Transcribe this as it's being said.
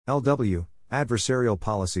LW, Adversarial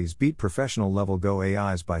Policies Beat Professional Level Go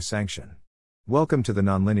AIs by sanxiyn. Welcome to the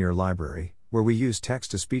Nonlinear Library, where we use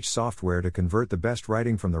text-to-speech software to convert the best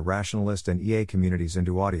writing from the rationalist and EA communities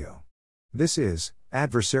into audio. This is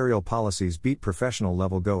Adversarial Policies Beat Professional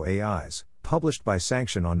Level Go AIs, published by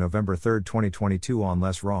sanxiyn on November 3, 2022 on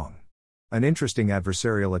Less Wrong. An interesting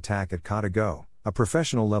adversarial attack at Kata Go, a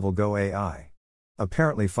professional level Go AI.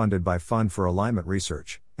 Apparently funded by Fund for Alignment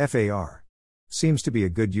Research, FAR. Seems to be a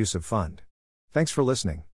good use of fund. Thanks for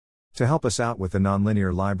listening. To help us out with the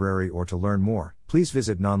Nonlinear Library or to learn more, please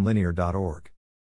visit nonlinear.org.